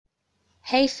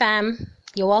Hey fam,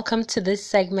 you're welcome to this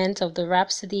segment of the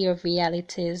Rhapsody of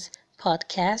Realities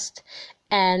podcast.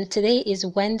 And today is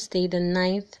Wednesday, the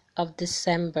 9th of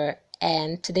December.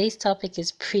 And today's topic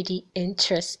is pretty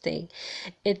interesting.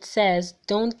 It says,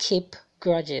 don't keep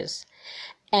grudges.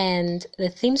 And the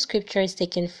theme scripture is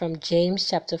taken from James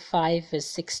chapter 5 verse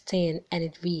 16, and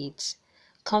it reads,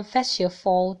 confess your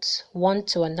faults one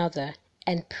to another,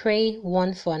 and pray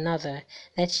one for another,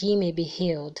 that ye may be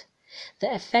healed.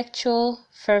 The effectual,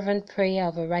 fervent prayer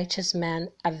of a righteous man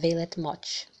availeth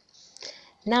much.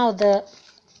 Now the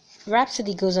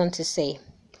Rhapsody goes on to say,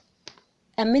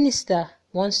 a minister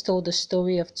once told the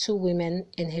story of two women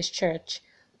in his church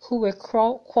who were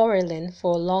quarreling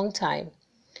for a long time.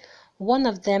 One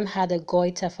of them had a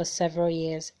goiter for several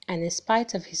years, and in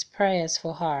spite of his prayers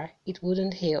for her, it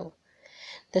wouldn't heal.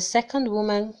 The second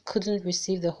woman couldn't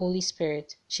receive the Holy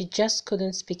Spirit. She just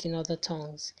couldn't speak in other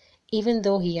tongues, even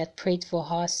though he had prayed for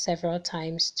her several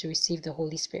times to receive the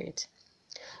Holy Spirit.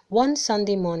 One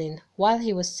Sunday morning, while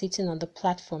he was sitting on the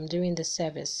platform during the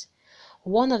service,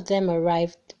 one of them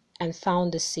arrived and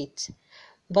found a seat.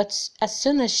 But as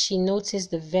soon as she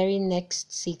noticed the very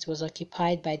next seat was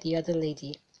occupied by the other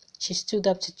lady, she stood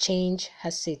up to change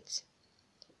her seat.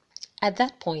 At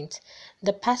that point,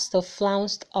 the pastor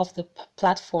flounced off the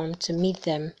platform to meet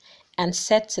them and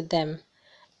said to them,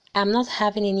 I'm not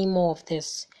having any more of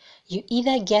this. You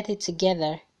either get it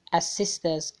together as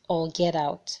sisters or get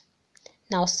out.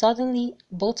 Now suddenly,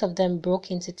 both of them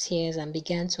broke into tears and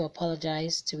began to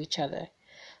apologize to each other.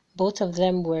 Both of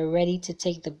them were ready to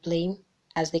take the blame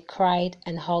as they cried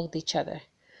and hugged each other.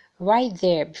 Right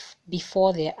there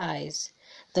before their eyes,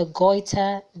 the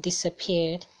goiter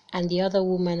disappeared and the other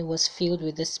woman was filled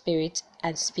with the Spirit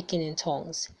and speaking in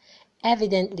tongues.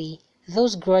 Evidently,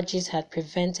 those grudges had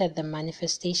prevented the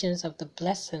manifestations of the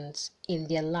blessings in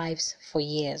their lives for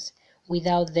years,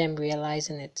 without them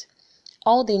realizing it.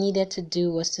 All they needed to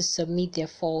do was to submit their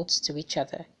faults to each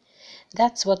other.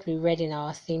 That's what we read in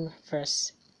our theme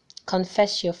verse.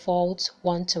 Confess your faults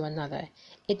one to another.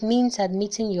 It means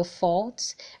admitting your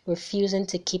faults, refusing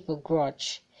to keep a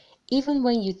grudge. Even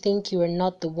when you think you are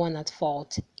not the one at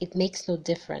fault, it makes no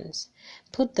difference.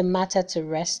 Put the matter to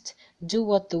rest. Do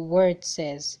what the word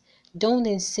says. Don't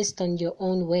insist on your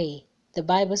own way. The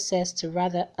Bible says to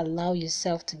rather allow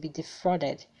yourself to be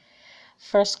defrauded.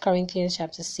 1 Corinthians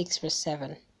chapter 6 verse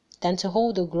 7. Than to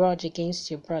hold a grudge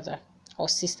against your brother or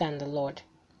sister in the Lord.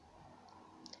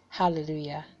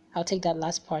 Hallelujah. I'll take that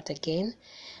last part again.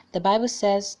 The Bible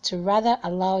says to rather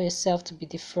allow yourself to be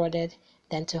defrauded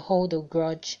than to hold a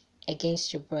grudge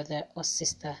against your brother or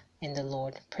sister in the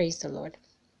Lord. Praise the Lord.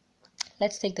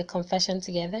 Let's take the confession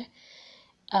together.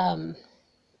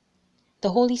 The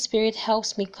Holy Spirit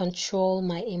helps me control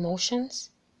my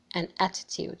emotions and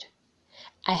attitude.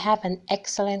 I have an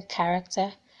excellent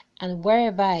character, and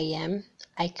wherever I am,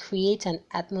 I create an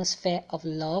atmosphere of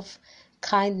love,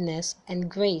 kindness,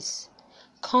 and grace.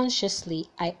 Consciously,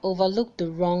 I overlook the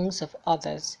wrongs of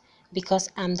others because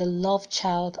I'm the love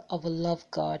child of a love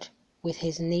God with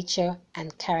his nature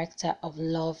and character of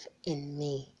love in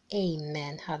me.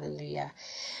 Amen. Hallelujah.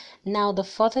 Now, the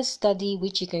further study,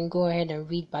 which you can go ahead and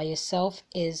read by yourself,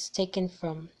 is taken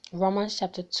from Romans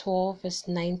chapter 12, verse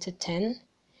 9 to 10,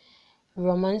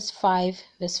 Romans 5,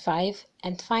 verse 5,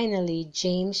 and finally,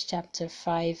 James chapter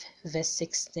 5, verse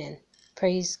 16.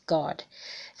 Praise God.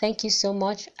 Thank you so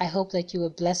much. I hope that you were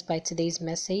blessed by today's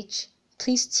message.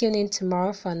 Please tune in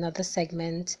tomorrow for another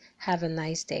segment. Have a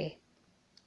nice day.